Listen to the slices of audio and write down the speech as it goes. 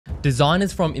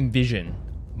Designers from Envision,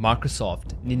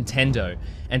 Microsoft, Nintendo,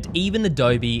 and even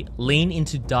Adobe lean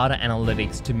into data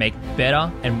analytics to make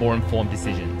better and more informed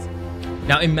decisions.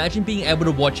 Now imagine being able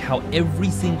to watch how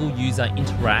every single user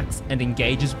interacts and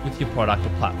engages with your product or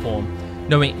platform,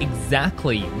 knowing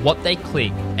exactly what they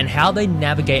click and how they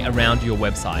navigate around your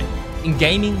website. In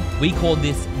gaming, we call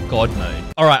this God mode.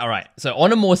 All right. So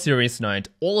on a more serious note,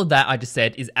 all of that I just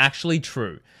said is actually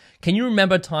true. Can you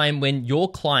remember a time when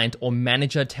your client or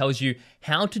manager tells you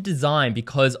how to design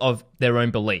because of their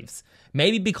own beliefs?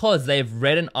 Maybe because they've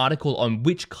read an article on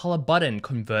which color button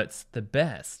converts the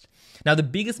best. Now, the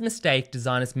biggest mistake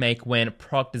designers make when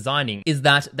product designing is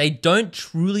that they don't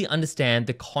truly understand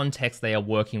the context they are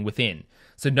working within.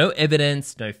 So no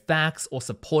evidence, no facts, or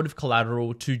supportive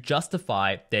collateral to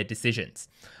justify their decisions.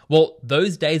 Well,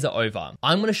 those days are over.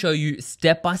 I'm going to show you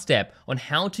step by step on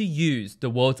how to use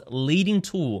the world's leading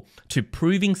tool to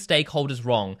proving stakeholders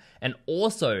wrong, and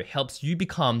also helps you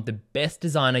become the best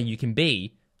designer you can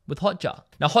be with HotJar.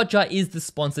 Now, HotJar is the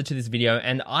sponsor to this video,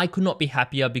 and I could not be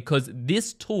happier because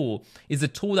this tool is a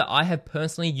tool that I have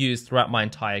personally used throughout my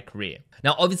entire career.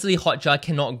 Now, obviously, HotJar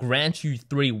cannot grant you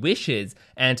 3 wishes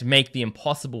and make the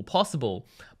impossible possible,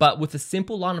 but with a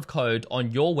simple line of code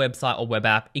on your website or web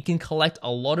app, it can collect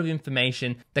a lot of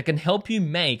information that can help you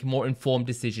make more informed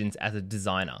decisions as a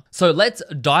designer. So let's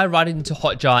dive right into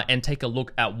HotJar and take a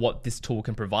look at what this tool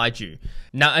can provide you.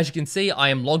 Now, as you can see, I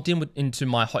am logged into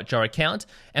my HotJar account,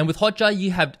 and with HotJar,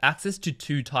 you have access to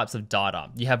 2 types of data.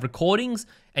 You have recordings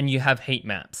and you have heat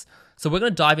maps. So we're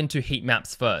going to dive into heat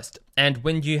maps first. And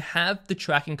when you have the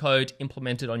tracking code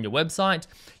implemented on your website,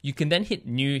 you can then hit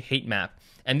new heat map,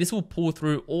 and this will pull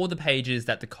through all the pages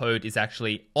that the code is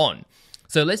actually on.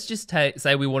 So let's just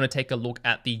say we want to take a look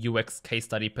at the UX case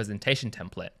study presentation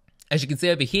template. As you can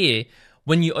see over here,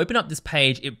 when you open up this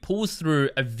page, it pulls through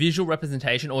a visual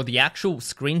representation or the actual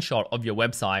screenshot of your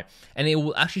website, and it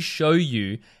will actually show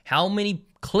you how many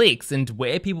clicks and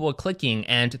where people are clicking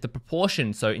and the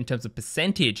proportion. So in terms of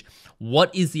percentage,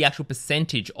 what is the actual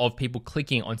percentage of people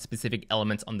clicking on specific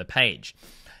elements on the page?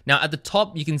 Now at the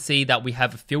top, you can see that we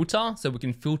have a filter, so we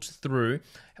can filter through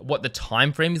what the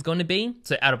time frame is going to be.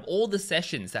 So out of all the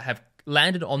sessions that have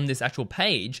landed on this actual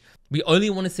page, we only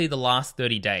want to see the last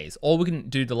 30 days, or we can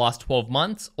do the last 12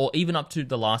 months, or even up to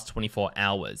the last 24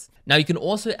 hours. Now you can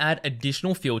also add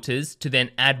additional filters to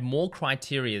then add more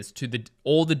criteria to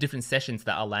all the different sessions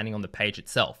that are landing on the page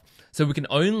itself. So we can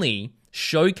only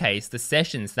showcase the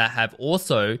sessions that have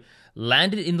also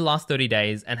landed in the last 30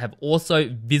 days and have also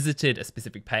visited a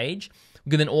specific page. We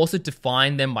can then also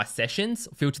define them by sessions,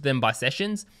 filter them by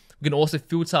sessions. We can also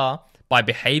filter by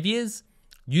behaviors,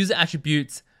 user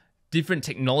attributes, different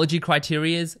technology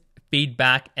criterias,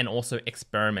 feedback, and also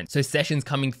experiments. So sessions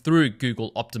coming through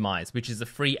Google Optimize, which is a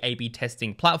free A/B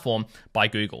testing platform by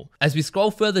Google. As we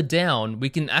scroll further down, we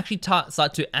can actually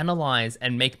start to analyze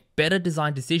and make better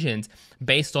design decisions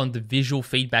based on the visual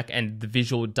feedback and the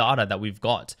visual data that we've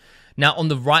got. Now on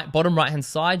the bottom right hand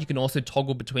side, you can also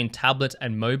toggle between tablet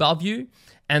and mobile view.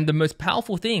 And the most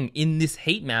powerful thing in this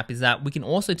heat map is that we can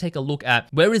also take a look at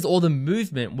where is all the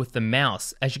movement with the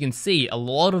mouse. As you can see, a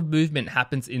lot of movement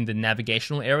happens in the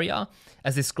navigational area.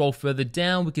 As they scroll further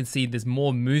down, we can see there's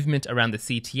more movement around the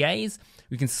CTAs.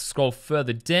 We can scroll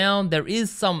further down. There is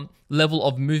some level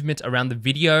of movement around the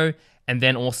video, and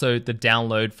then also the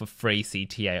download for free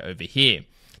CTA over here.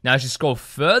 Now, as you scroll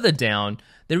further down,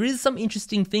 there is some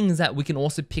interesting things that we can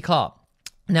also pick up.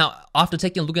 Now, after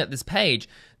taking a look at this page,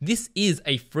 this is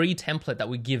a free template that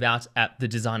we give out at the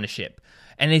designership.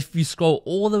 And if you scroll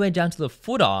all the way down to the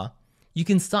footer, you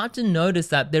can start to notice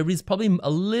that there is probably a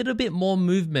little bit more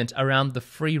movement around the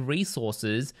free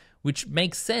resources, which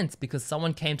makes sense because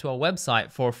someone came to our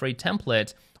website for a free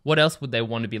template. What else would they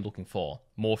want to be looking for?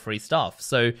 More free stuff.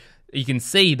 So you can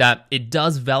see that it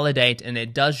does validate and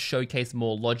it does showcase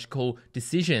more logical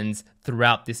decisions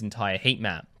throughout this entire heat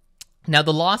map. Now,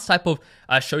 the last type of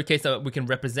showcase that we can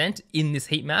represent in this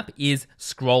heat map is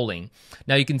scrolling.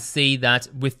 Now, you can see that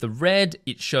with the red,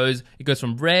 it goes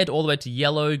from red all the way to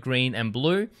yellow, green, and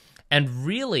blue. And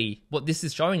really, what this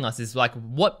is showing us is like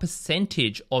what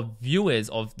percentage of viewers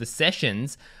of the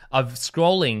sessions are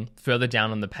scrolling further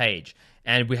down on the page.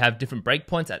 And we have different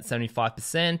breakpoints at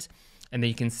 75%. And then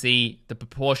you can see the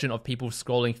proportion of people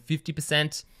scrolling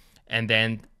 50%, and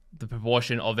then the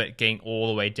proportion of it getting all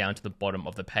the way down to the bottom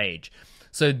of the page.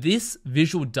 So this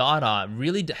visual data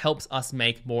really helps us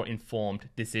make more informed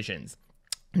decisions.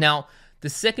 Now, the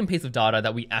second piece of data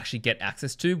that we actually get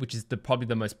access to, which is probably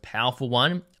the most powerful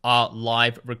one, are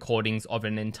live recordings of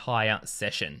an entire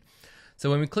session. So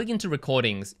when we click into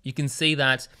recordings, you can see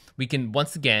that we can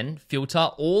once again filter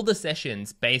all the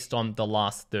sessions based on the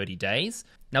last 30 days.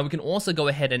 Now we can also go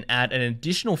ahead and add an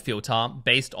additional filter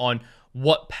based on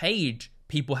what page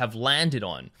people have landed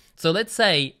on. So let's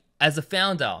say as a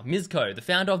founder, Mizko, the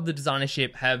founder of the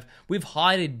designership, we've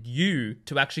hired you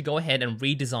to actually go ahead and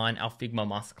redesign our Figma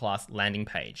Masterclass landing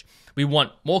page. We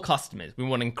want more customers. We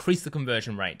want to increase the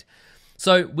conversion rate.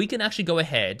 So we can actually go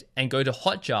ahead and go to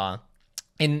HotJar.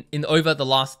 In over the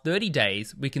last 30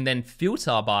 days, we can then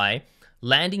filter by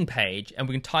landing page, and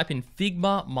we can type in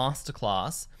Figma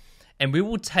Masterclass, and we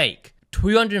will take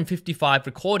 255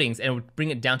 recordings and it will bring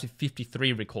it down to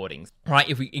 53 recordings, right?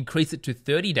 If we increase it to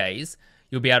 30 days,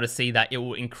 you'll be able to see that it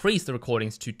will increase the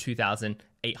recordings to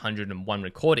 2,801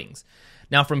 recordings.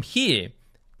 Now from here,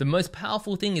 the most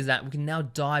powerful thing is that we can now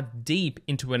dive deep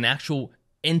into an actual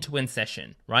end-to-end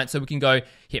session, right? So we can go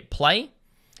hit play,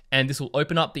 and this will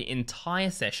open up the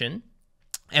entire session,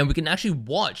 and we can actually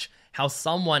watch how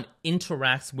someone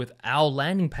interacts with our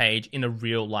landing page in a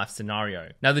real life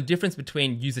scenario. Now, the difference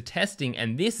between user testing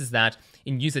and this is that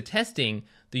in user testing,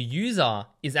 the user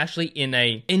is actually in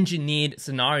a engineered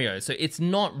scenario. So it's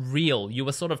not real. You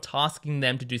are sort of tasking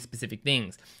them to do specific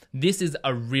things. This is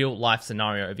a real life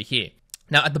scenario over here.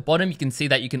 Now at the bottom, you can see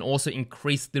that you can also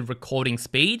increase the recording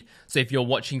speed. So if you're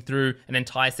watching through an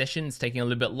entire session, it's taking a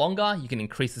little bit longer, you can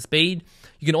increase the speed.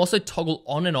 You can also toggle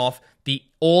on and off the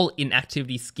all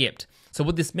inactivity skipped. So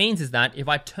what this means is that if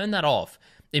I turn that off,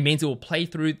 it means it will play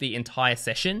through the entire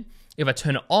session. If I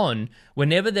turn it on,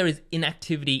 whenever there is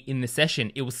inactivity in the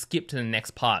session, it will skip to the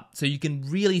next part. So you can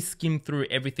really skim through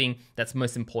everything that's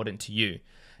most important to you.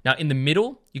 Now in the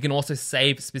middle, you can also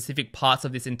save specific parts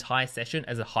of this entire session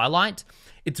as a highlight.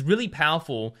 It's really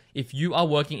powerful if you are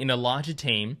working in a larger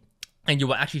team and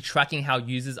you are actually tracking how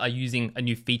users are using a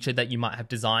new feature that you might have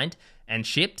designed and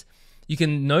shipped. You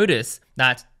can notice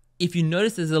that if you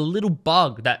notice there's a little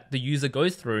bug that the user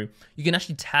goes through, you can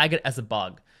actually tag it as a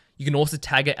bug. You can also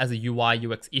tag it as a UI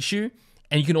UX issue,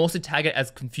 and you can also tag it as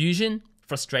confusion,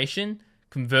 frustration,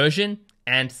 conversion,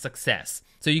 and success.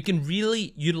 So you can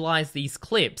really utilize these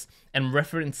clips and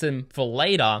reference them for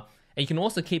later, and you can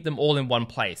also keep them all in one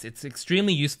place. It's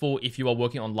extremely useful if you are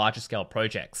working on larger scale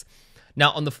projects.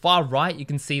 Now on the far right, you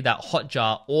can see that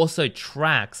HotJar also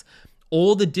tracks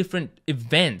all the different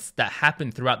events that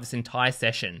happen throughout this entire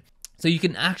session. So you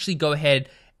can actually go ahead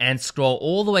and scroll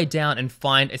all the way down and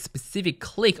find a specific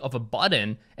click of a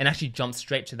button and actually jump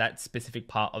straight to that specific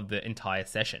part of the entire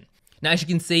session. Now, as you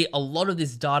can see, a lot of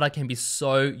this data can be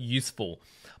so useful,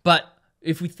 but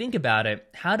if we think about it,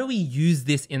 how do we use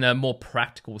this in a more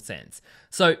practical sense?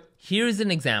 So here is an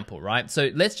example, right?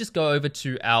 So let's just go over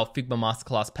to our Figma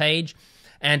Masterclass page.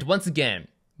 And once again,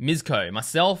 Mizko,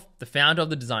 myself, the founder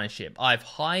of the designership, I've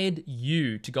hired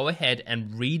you to go ahead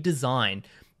and redesign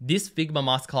this Figma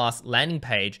Masterclass landing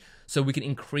page so we can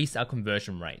increase our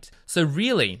conversion rate. So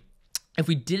really, if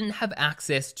we didn't have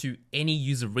access to any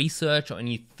user research or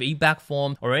any feedback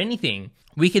form or anything,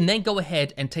 we can then go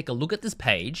ahead and take a look at this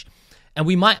page and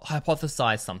we might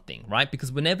hypothesize something, right? Because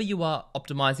whenever you are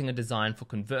optimizing a design for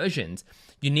conversions,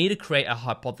 you need to create a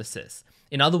hypothesis.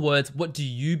 In other words, what do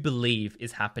you believe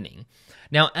is happening?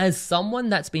 Now, as someone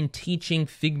that's been teaching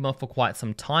Figma for quite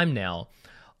some time now,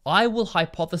 I will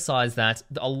hypothesize that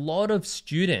a lot of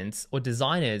students or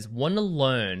designers want to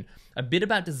learn a bit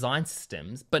about design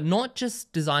systems, but not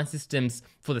just design systems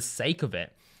for the sake of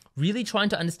it. Really trying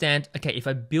to understand, okay, if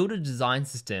I build a design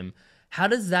system, how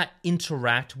does that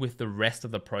interact with the rest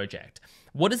of the project?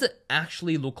 What does it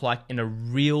actually look like in a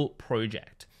real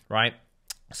project, right?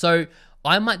 So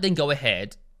I might then go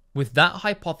ahead with that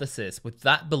hypothesis, with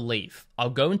that belief. I'll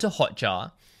go into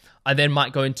HotJar. I then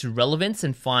might go into relevance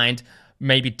and find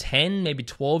maybe 10, maybe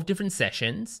 12 different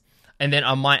sessions. And then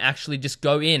I might actually just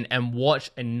go in and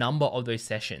watch a number of those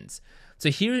sessions. So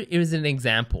here is an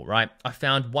example, right? I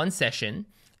found one session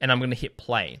and I'm going to hit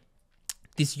play.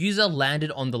 This user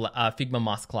landed on the Figma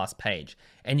Masterclass page,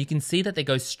 and you can see that they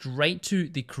go straight to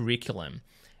the curriculum.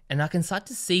 And I can start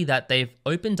to see that they've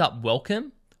opened up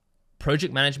welcome,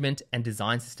 project management, and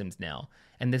design systems now.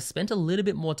 And they've spent a little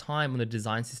bit more time on the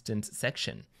design systems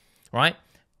section, right?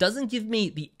 Doesn't give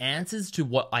me the answers to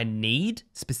what I need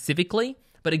specifically,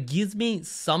 but it gives me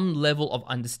some level of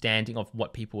understanding of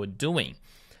what people are doing.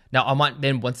 Now, I might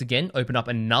then once again open up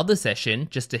another session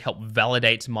just to help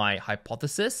validate my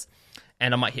hypothesis,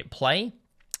 and I might hit play.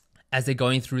 As they're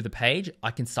going through the page,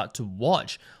 I can start to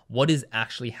watch what is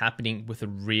actually happening with a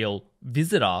real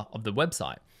visitor of the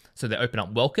website. So they open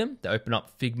up welcome, they open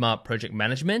up Figma project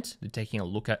management, they're taking a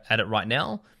look at it right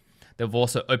now. They've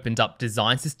also opened up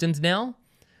design systems now.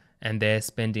 And they're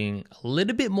spending a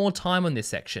little bit more time on this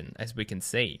section, as we can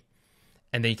see.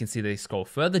 And then you can see they scroll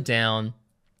further down.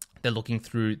 They're looking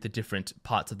through the different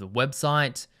parts of the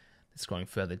website. They're scrolling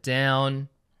further down.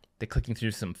 They're clicking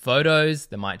through some photos.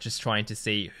 They might just trying to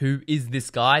see who is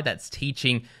this guy that's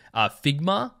teaching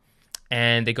Figma.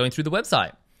 And they're going through the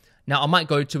website. Now I might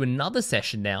go to another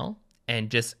session now and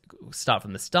just start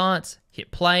from the start, hit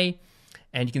play.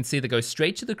 And you can see they go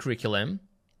straight to the curriculum.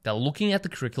 They're looking at the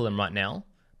curriculum right now.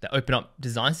 They open up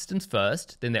design systems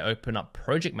first, then they open up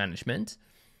project management.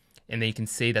 And then you can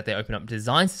see that they open up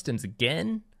design systems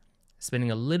again, spending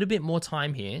a little bit more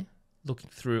time here, looking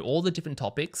through all the different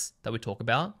topics that we talk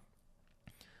about.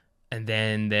 And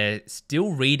then they're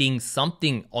still reading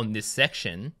something on this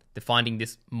section. They're finding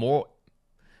this more,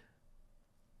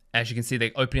 as you can see,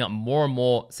 they're opening up more and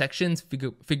more sections,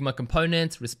 Figma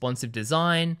components, responsive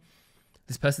design.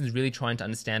 This person is really trying to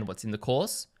understand what's in the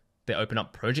course. They open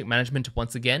up project management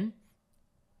once again.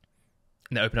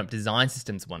 And they open up design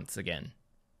systems once again.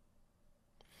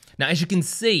 Now, as you can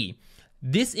see,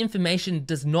 this information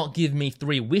does not give me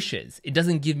 3 wishes. It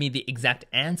doesn't give me the exact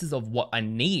answers of what I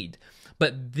need.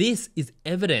 But this is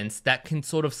evidence that can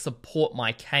sort of support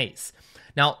my case.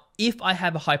 Now, if I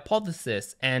have a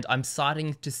hypothesis and I'm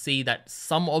starting to see that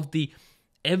some of the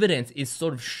evidence is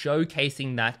sort of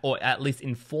showcasing that, or at least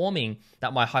informing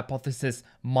that my hypothesis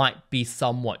might be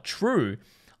somewhat true,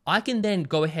 I can then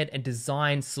go ahead and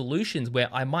design solutions where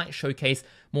I might showcase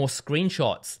more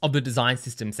screenshots of the design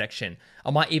system section.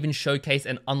 I might even showcase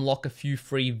and unlock a few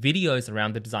free videos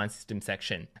around the design system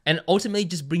section, and ultimately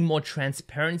just bring more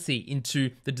transparency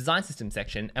into the design system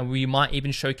section. And we might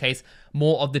even showcase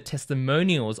more of the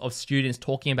testimonials of students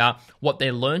talking about what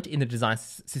they learned in the design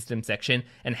system section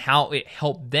and how it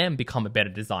helped them become a better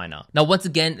designer. Now, once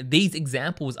again, these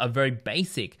examples are very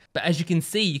basic, but as you can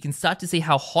see, you can start to see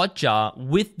how HotJar,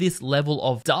 with this level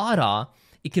of data,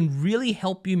 it can really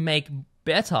help you make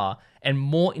better and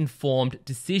more informed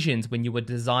decisions when you are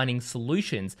designing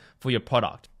solutions for your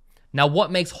product. Now,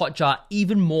 what makes HotJar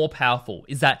even more powerful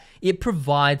is that it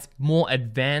provides more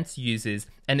advanced users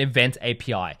an event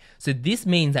API. So this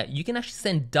means that you can actually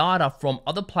send data from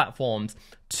other platforms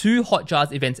to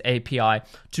HotJar's events API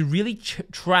to really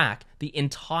track the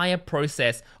entire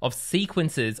process of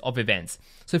sequences of events.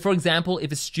 So for example,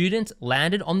 if a student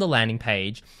landed on the landing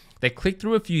page, they clicked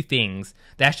through a few things,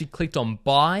 they actually clicked on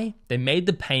buy, they made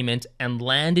the payment and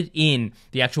landed in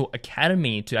the actual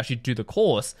academy to actually do the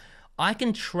course, I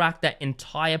can track that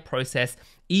entire process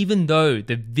even though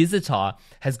the visitor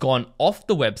has gone off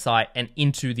the website and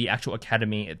into the actual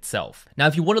academy itself. Now,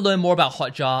 if you want to learn more about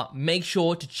HotJar, make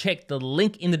sure to check the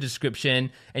link in the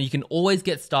description, and you can always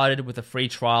get started with a free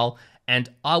trial, and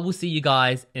I will see you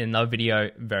guys in another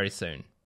video very soon.